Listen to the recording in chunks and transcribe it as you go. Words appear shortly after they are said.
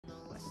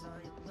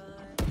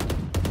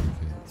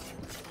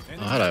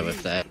Oh, hello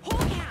with that.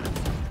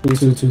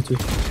 Two.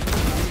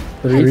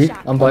 Three.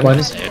 I'm blind.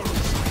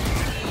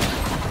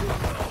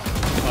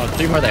 Oh,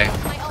 3 more there.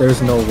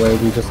 There's no way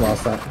we just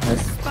lost that.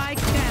 Nice.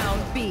 Spike down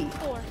B.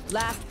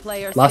 Last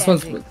player Last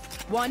one's standing.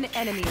 One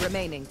enemy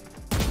remaining.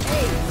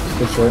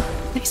 good short.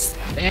 Nice.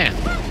 Damn.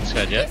 That's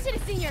good, yeah.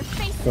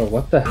 Bro,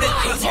 what the heck?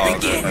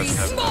 Spike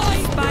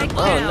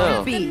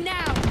down B.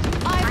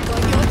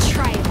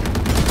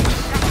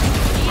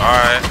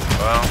 Alright,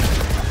 well.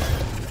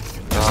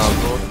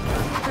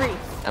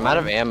 I'm out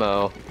of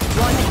ammo.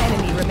 One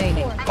enemy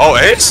remaining. Oh,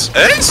 Ace?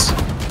 Ace?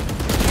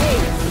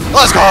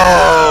 Let's go!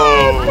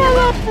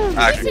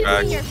 Action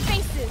back.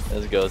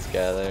 Let's go,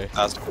 Skylar.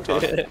 That's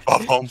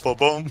boom, boom,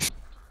 boom.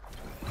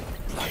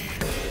 Thank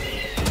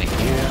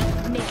you.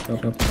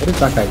 Okay. What did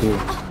that guy do?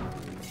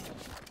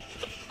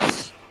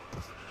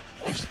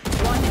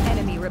 One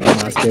enemy remaining.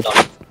 Nice kid.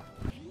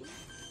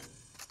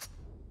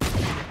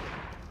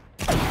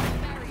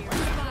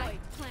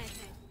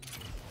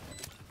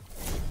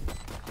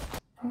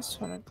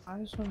 One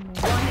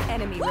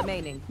enemy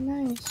remaining.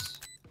 Nice.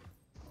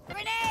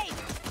 Grenade!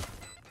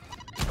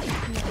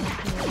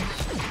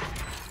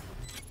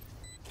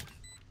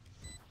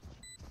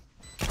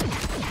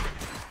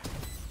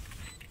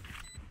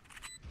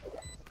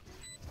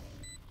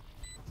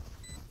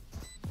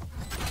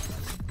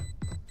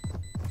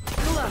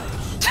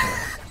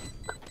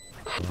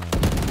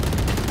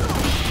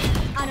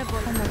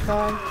 Oh my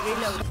god.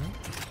 Reload.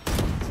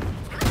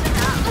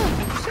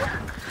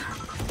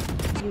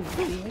 You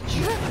bitch.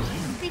 Who do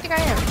you think I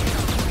am?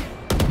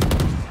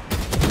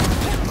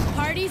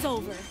 Party's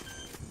over.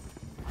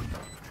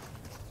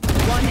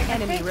 One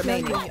enemy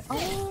remaining.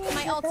 Oh,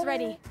 My ult's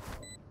ready.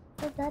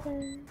 you're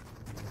better.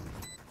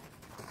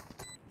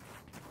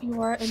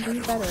 You are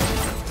indeed better.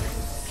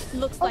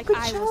 Looks Oh, like good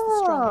I was the job.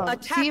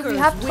 strongest. See, we Attackers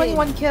have win.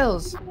 21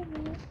 kills.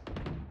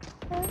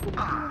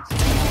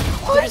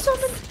 Oh, there's so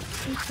many.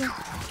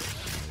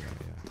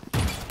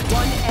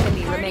 One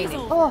enemy Party's remaining.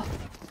 over. Oh,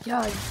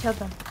 yeah, you killed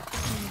them.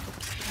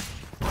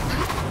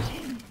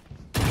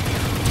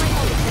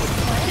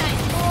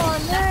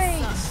 Oh,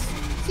 nice.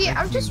 See,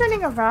 I'm just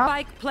running around.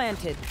 Spike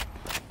planted.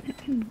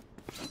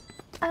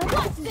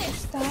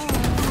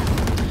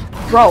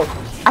 Bro,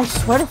 I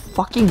swear to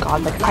fucking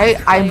god, like I'm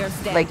Player like.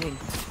 standing.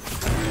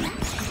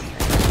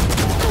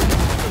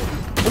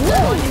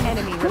 One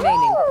enemy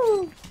remaining.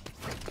 Woo!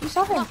 You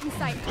saw him. Lock in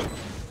sight.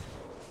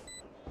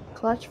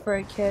 Clutch for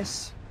a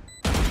kiss.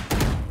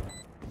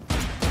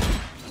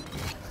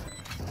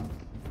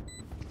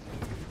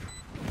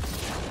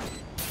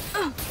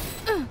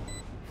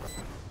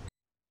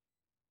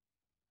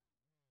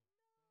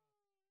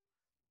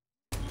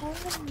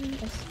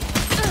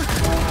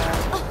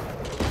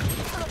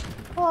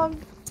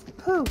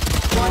 Poo.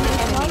 One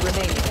enemy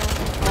remaining.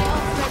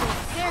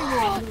 There you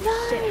are.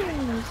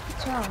 Nice. Good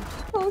job.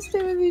 Oh,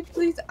 stay with me,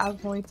 please. I'm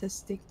going to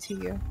stick to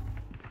you.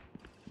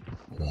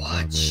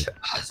 Watch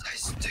as I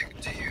stick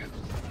to you.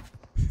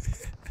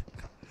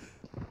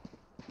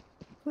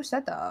 Who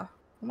said that? Oh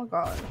my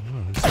god.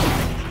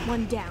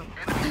 One down.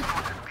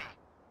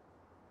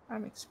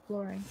 I'm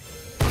exploring.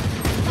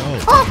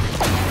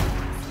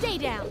 Stay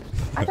down.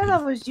 I thought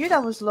that was you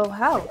that was low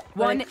health.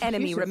 but One I confused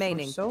enemy it for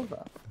remaining.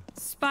 Sova.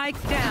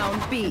 Spike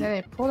down B. And then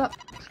I pulled up.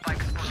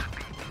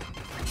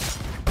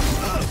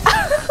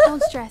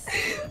 Don't stress.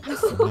 I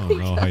don't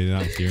know how you're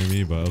not hearing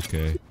me, but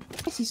okay.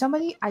 I see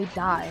somebody, I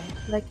die.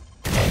 Like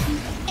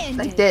End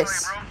it.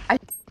 this.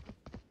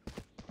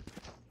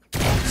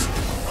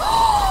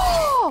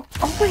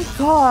 Oh my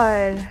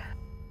god.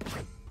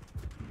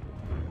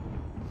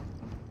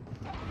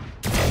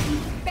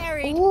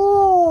 Buried.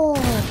 Oh.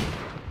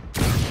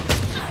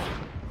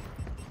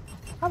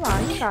 Come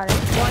on, you got it.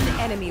 One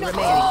enemy remaining.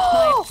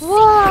 Wow.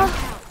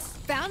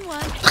 Found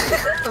one.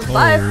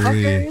 Survive,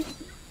 Holy. fuckers.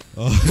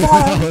 Oh, Wow, I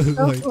was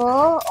so like,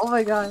 cool. Oh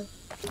my god.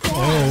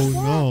 oh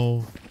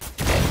no.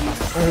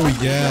 Oh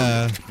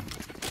yeah.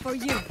 For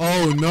you.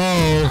 Oh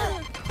no.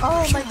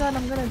 Oh my god,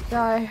 I'm gonna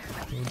die.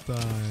 Don't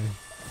die.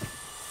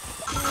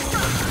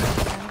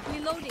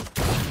 Reloading.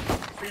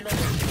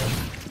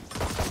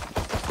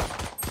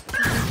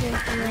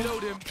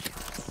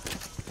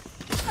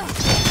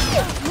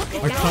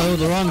 I killed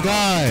the wrong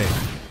guy.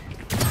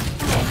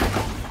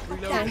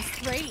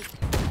 That's great.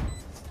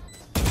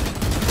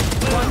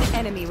 One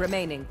enemy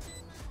remaining.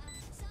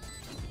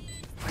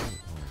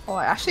 Oh,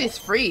 actually, it's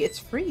free. It's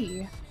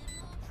free.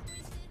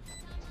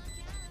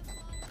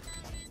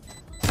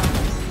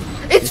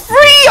 It's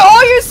free!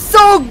 Oh, you're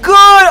so good!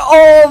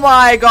 Oh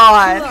my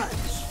god!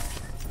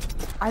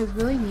 I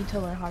really need to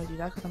learn how to do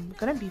that because I'm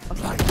gonna be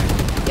fucking.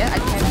 Yeah, I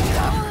can't do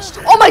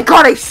that. Oh my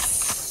god!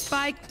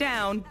 Spike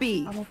down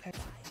B. I'm okay.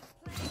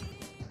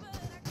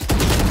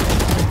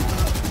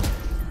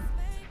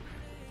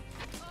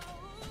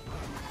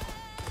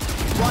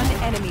 One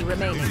enemy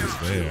remaining. He's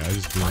there. I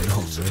just didn't know.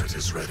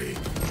 Is ready.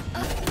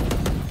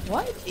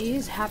 What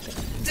is happening?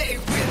 Like,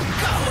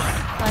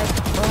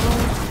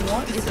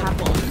 what is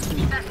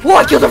happening? Whoa,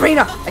 I killed the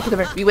Reyna! I killed the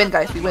Reyna. We win,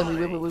 guys. We win.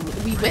 We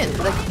win.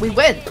 Like, we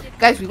win.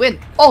 Guys, we win.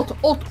 Ult.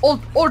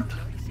 I'm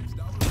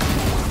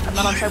not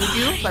not on side with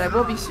you, but I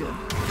will be soon.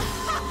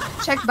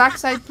 Check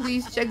backside,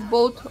 please. Check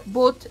both.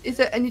 Both. Is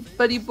there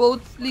anybody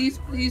both? Please,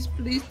 please,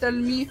 please tell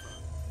me.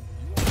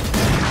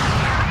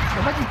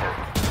 Nobody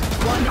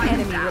both. One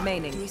enemy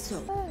remaining.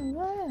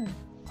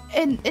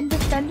 In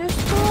defender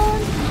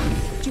spawn.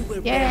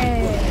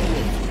 Yay.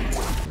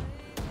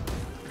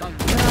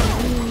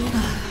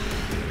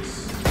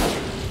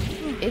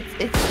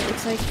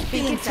 It's like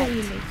fake it till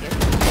you make it.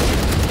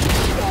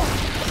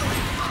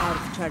 Out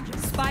of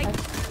charges. Spike.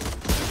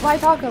 Why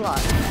talk a lot?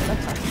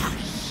 That's fine.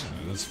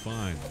 That's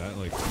fine. That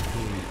like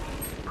completely.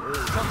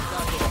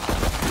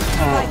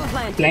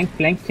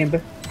 Flank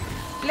chamber.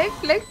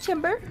 Flank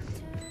chamber.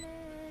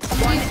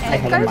 One enemy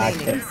have a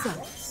remaining.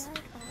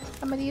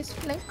 Somebody is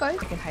flank guard.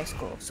 Like in high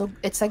school, so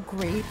it's like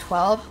grade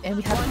 12, and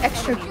we have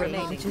extra grade,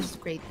 which is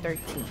grade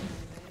 13.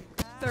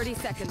 30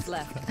 seconds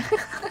left.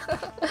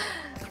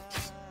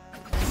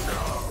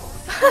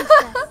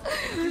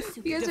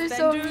 You guys are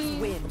so Defenders mean.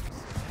 win.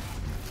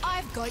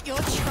 I've got your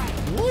trail.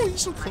 Whoa, you're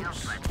so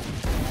close.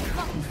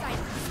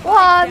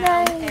 Wow, Down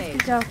nice. A.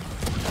 Good job.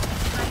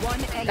 One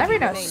That enemy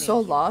Reyna remaining. is so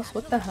lost.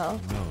 What the hell?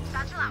 No.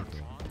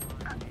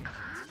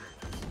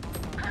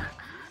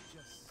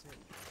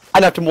 I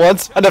napped him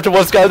once. I napped him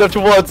once, guys. I napped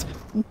him once.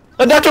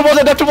 I napped him once.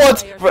 I napped him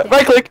once.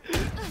 Right click.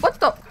 What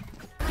the?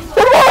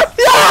 One more.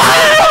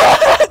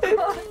 Yeah!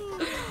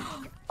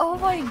 Oh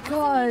my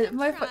god.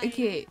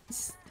 Okay.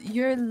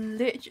 You're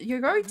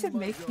going to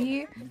make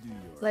me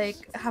like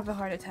have a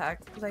heart attack.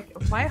 Like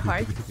my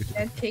heart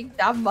can't take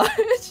that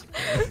much.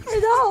 And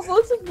that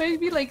almost made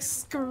me like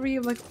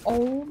scream. Like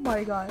oh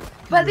my god.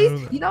 But at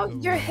least you know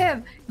you're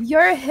him.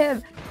 You're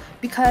him.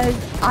 Because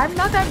I'm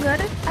not that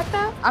good at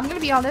that. I'm gonna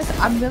be honest.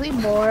 I'm really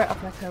more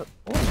of like a.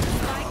 Oh,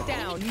 Spike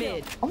down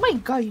mid. oh my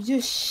god! You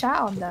just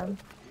shot on them.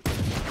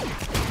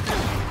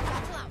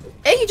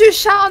 And you just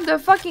shot on the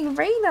fucking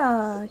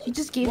Reyna. You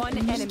just gave her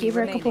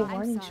a couple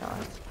warning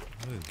shots.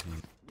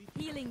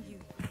 Healing you.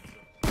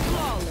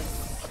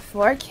 Flawless.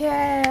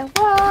 4K.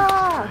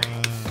 Wow.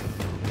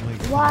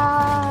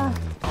 Wow.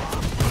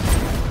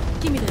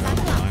 Give me the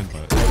Fine,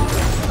 but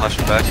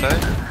Flashing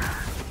backside.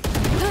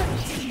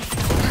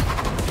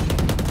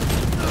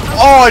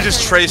 Oh, I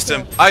just traced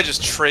him. I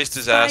just traced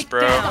his ass, Spike bro.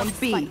 down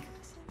B.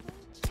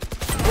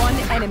 One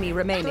enemy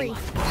remaining.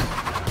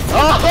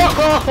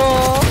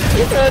 Oh,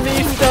 and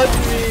he stunned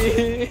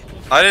me.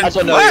 I didn't.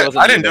 Actually, no, he What?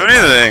 wasn't I didn't do doing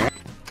anything.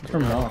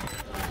 Turn it off.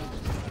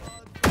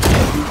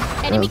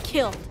 enemy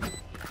killed.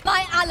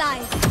 My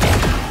allies.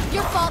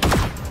 Your fault.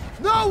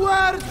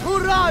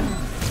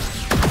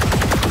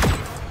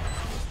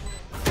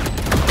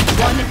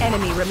 One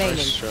enemy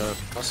remaining.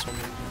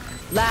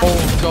 Last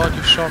Oh god,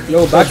 you shot me.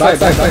 Yo, backside.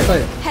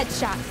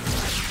 Headshot.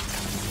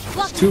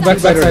 Block Two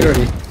inside. backside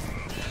already.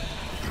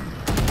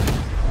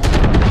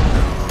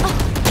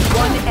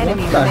 one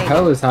enemy What the remaining.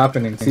 hell is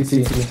happening?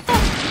 CT.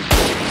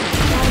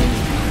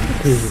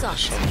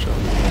 Sucks.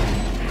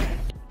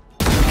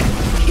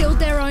 Killed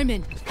their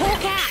omen.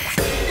 Hawk out.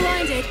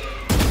 Blinded.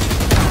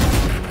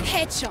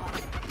 Headshot.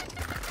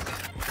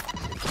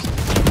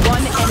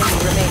 One enemy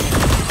remaining.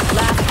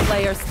 Last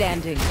player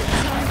standing.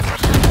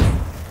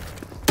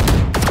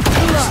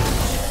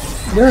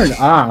 You're an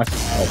ass.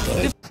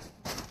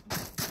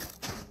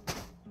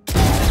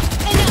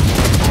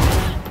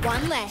 Enough.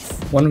 One less.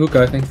 One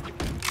hookah, I think.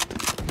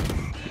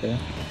 Okay.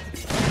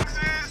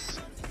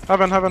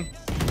 Heaven.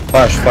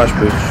 Flash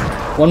breach.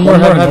 One more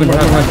heaven.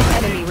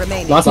 Enemy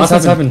remaining. Last one's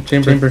heaven.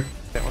 Chamber.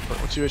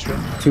 What's your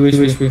HP? 2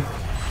 HP.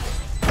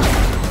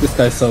 This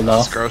guy's so Let's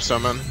lost. grow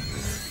summon.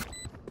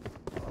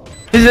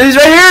 He's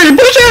right here.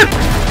 Push it.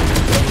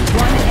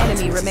 One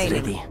enemy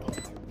remaining.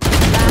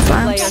 Last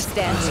player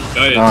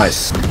standing.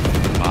 Nice.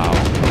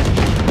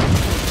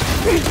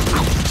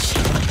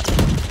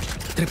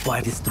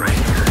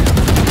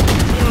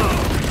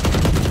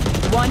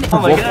 One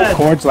Vocal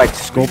cords like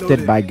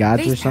sculpted by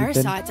gods or These something.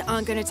 parasites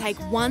aren't going to take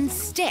one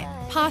step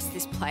past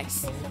this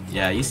place.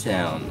 Yeah, you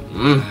sound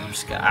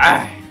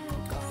sky.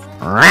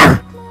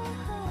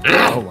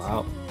 Oh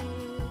wow.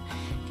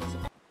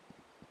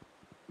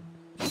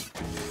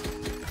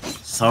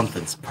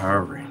 Something's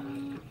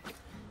purring.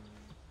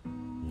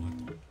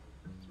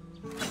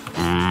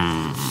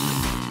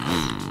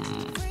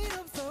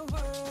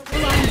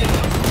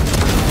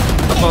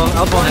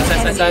 Elbow,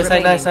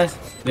 nice.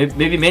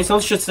 Maybe main,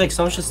 someone should stick,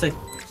 Sit,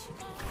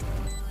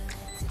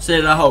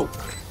 I hope.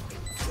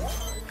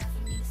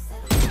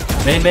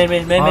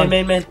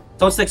 Main.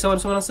 Don't stick, someone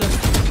else stick.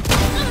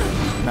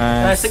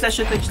 Nice. Stick that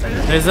shit,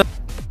 There's a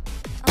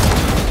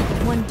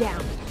One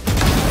down.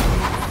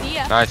 See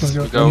ya. Nice.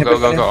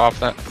 Go off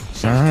that.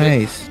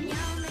 nice.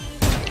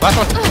 Last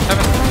one.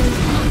 Heaven.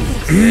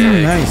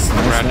 Nice.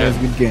 Around That was it.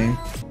 a good game.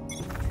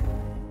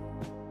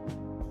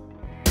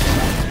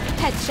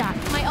 Headshot.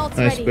 My ult's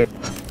Nice ready. bit.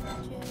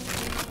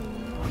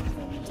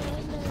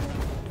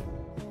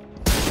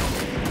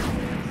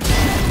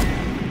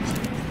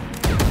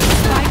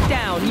 Spike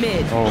down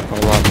mid. Oh,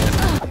 hold on.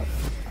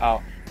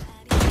 Ow.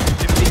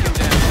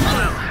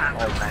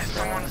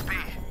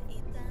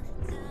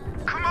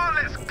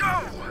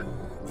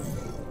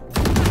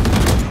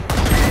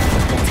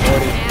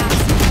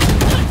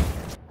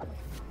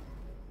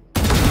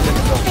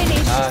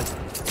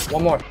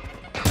 One more.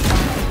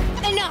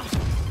 Enough!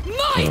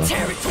 My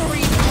territory!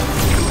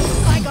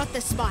 I got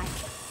the spike.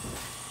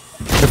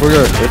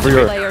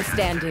 Last player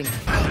standing.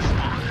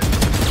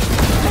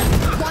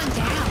 One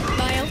down.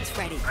 My ult's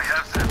ready.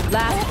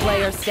 Last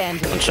player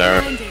standing.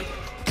 Sure. Blinded.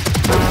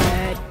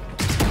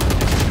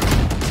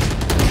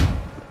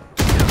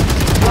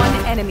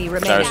 One enemy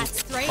remaining.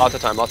 That's three. Lots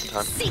of time, lots of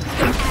time. Seek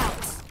them out.